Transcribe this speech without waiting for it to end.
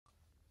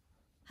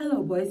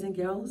Hello, boys and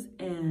girls,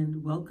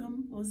 and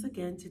welcome once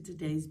again to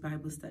today's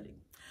Bible study.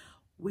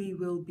 We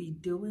will be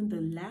doing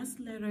the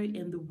last letter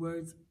in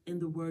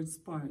the word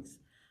sparks.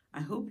 I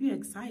hope you're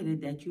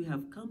excited that you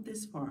have come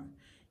this far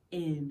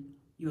in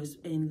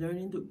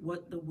learning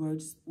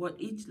what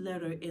each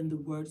letter in the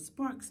word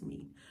sparks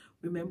mean.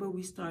 Remember,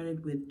 we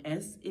started with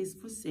S is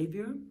for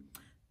Savior,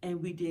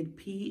 and we did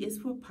P is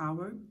for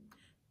power,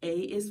 A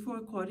is for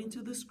according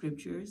to the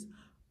scriptures,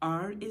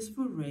 R is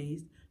for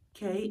raised,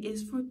 K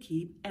is for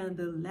keep, and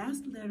the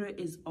last letter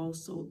is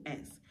also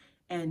S,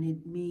 and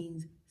it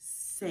means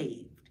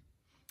saved.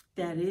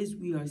 That is,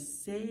 we are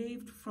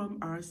saved from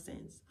our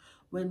sins.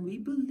 When we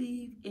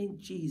believe in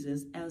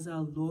Jesus as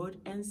our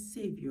Lord and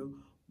Savior,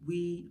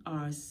 we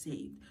are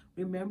saved.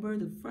 Remember,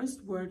 the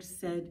first word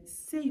said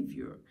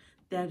Savior.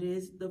 That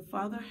is, the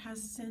Father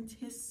has sent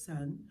his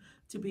Son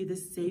to be the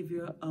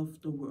Savior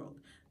of the world.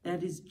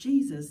 That is,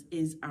 Jesus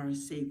is our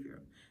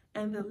Savior.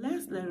 And the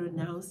last letter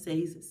now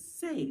says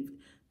saved.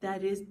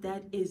 That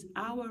is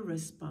our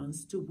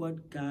response to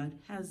what God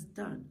has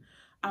done.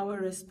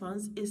 Our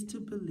response is to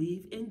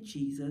believe in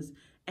Jesus,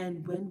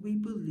 and when we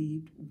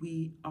believed,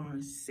 we are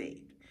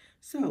saved.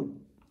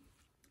 So,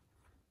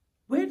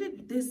 where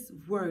did this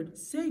word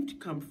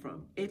saved come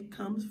from? It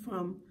comes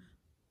from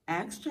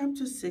Acts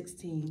chapter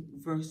 16,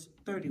 verse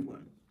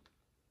 31.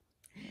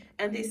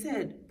 And they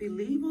said,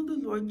 believe on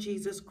the Lord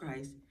Jesus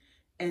Christ,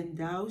 and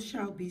thou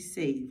shalt be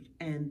saved,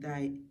 and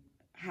thy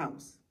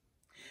house.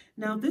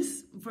 Now,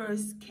 this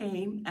verse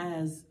came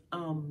as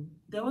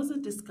there was a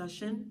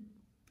discussion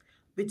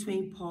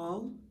between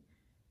Paul,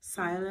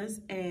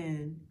 Silas,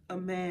 and a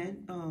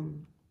man,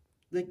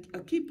 a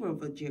keeper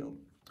of a jail.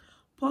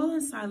 Paul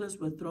and Silas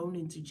were thrown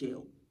into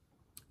jail.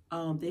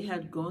 They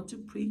had gone to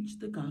preach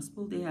the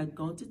gospel. They had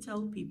gone to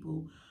tell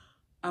people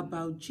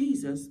about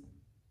Jesus.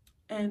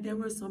 And there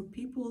were some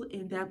people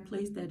in that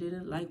place that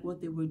didn't like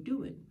what they were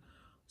doing.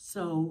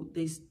 So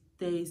they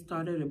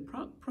started a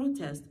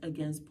protest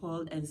against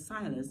Paul and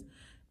Silas,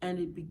 and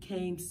it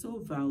became so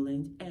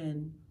violent,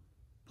 and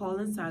Paul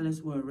and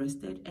Silas were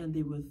arrested and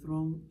they were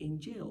thrown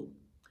in jail.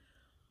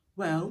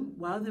 Well,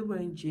 while they were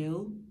in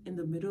jail, in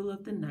the middle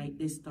of the night,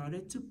 they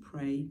started to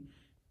pray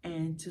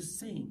and to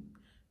sing.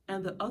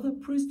 And the other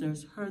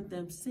prisoners heard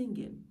them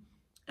singing.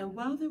 And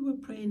while they were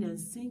praying and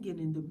singing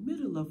in the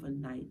middle of a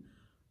night,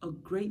 a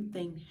great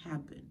thing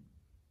happened.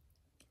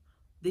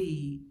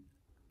 The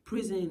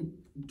prison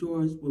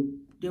doors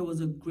there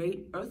was a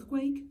great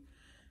earthquake,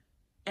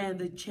 and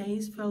the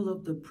chains fell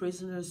off the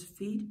prisoners'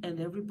 feet, and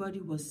everybody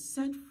was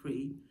set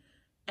free.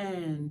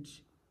 And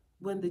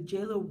when the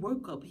jailer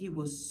woke up, he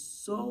was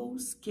so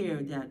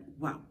scared that,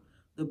 wow,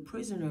 the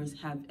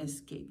prisoners have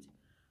escaped.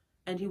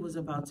 And he was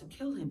about to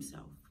kill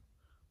himself.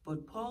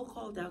 But Paul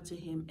called out to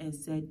him and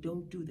said,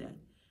 don't do that.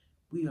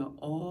 We are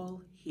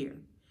all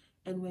here.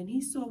 And when he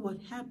saw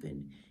what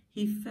happened,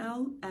 he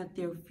fell at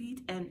their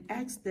feet and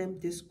asked them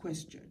this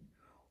question: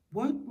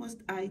 what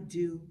must I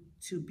do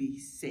to be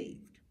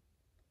saved?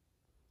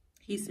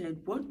 He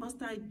said, what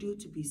must I do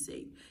to be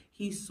saved?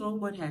 He saw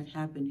what had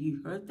happened. He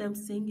heard them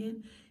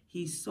singing.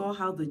 He saw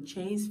how the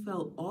chains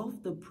fell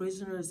off the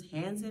prisoners'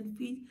 hands and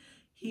feet.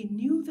 He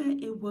knew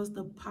that it was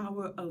the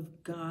power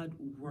of God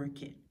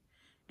working.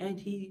 And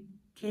he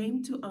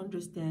came to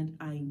understand,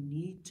 I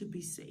need to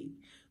be saved.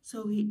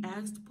 So he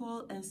asked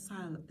Paul and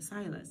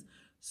Silas,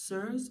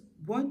 sirs,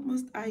 what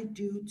must I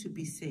do to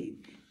be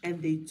saved?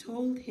 And they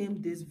told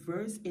him this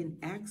verse in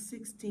Acts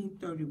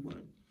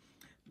 16:31.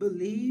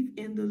 Believe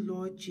in the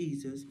Lord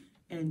Jesus,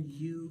 and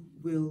you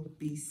will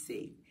be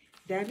saved.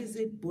 That is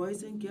it,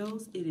 boys and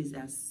girls. It is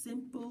as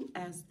simple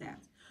as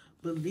that.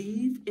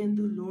 Believe in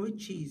the Lord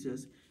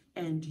Jesus,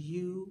 and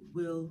you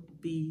will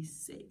be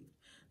saved.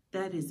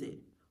 That is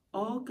it.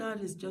 All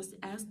God is just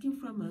asking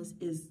from us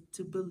is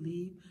to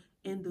believe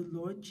in the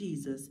Lord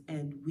Jesus,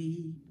 and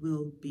we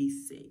will be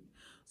saved.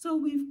 So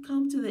we've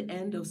come to the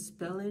end of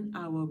spelling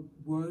our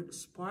word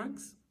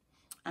sparks.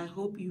 I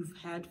hope you've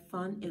had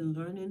fun in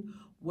learning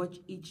what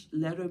each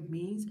letter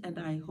means, and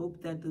I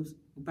hope that the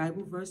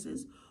Bible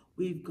verses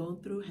we've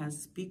gone through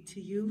has spoken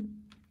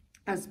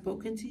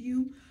to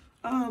you.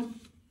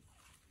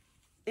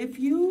 If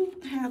you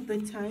have the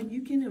time,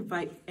 you can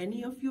invite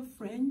any of your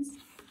friends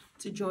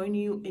to join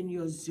you in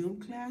your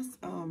Zoom class.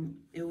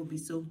 It will be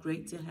so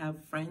great to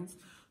have friends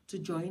to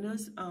join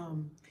us.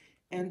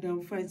 And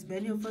for as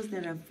many of us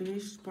that have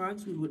finished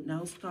Sparks, we would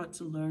now start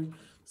to learn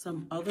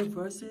some other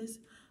verses.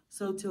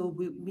 So till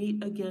we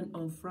meet again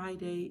on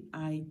Friday,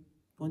 I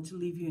want to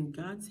leave you in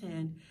God's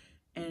hand,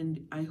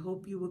 and I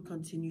hope you will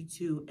continue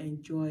to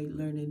enjoy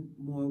learning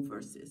more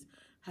verses.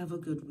 Have a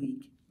good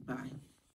week. Bye.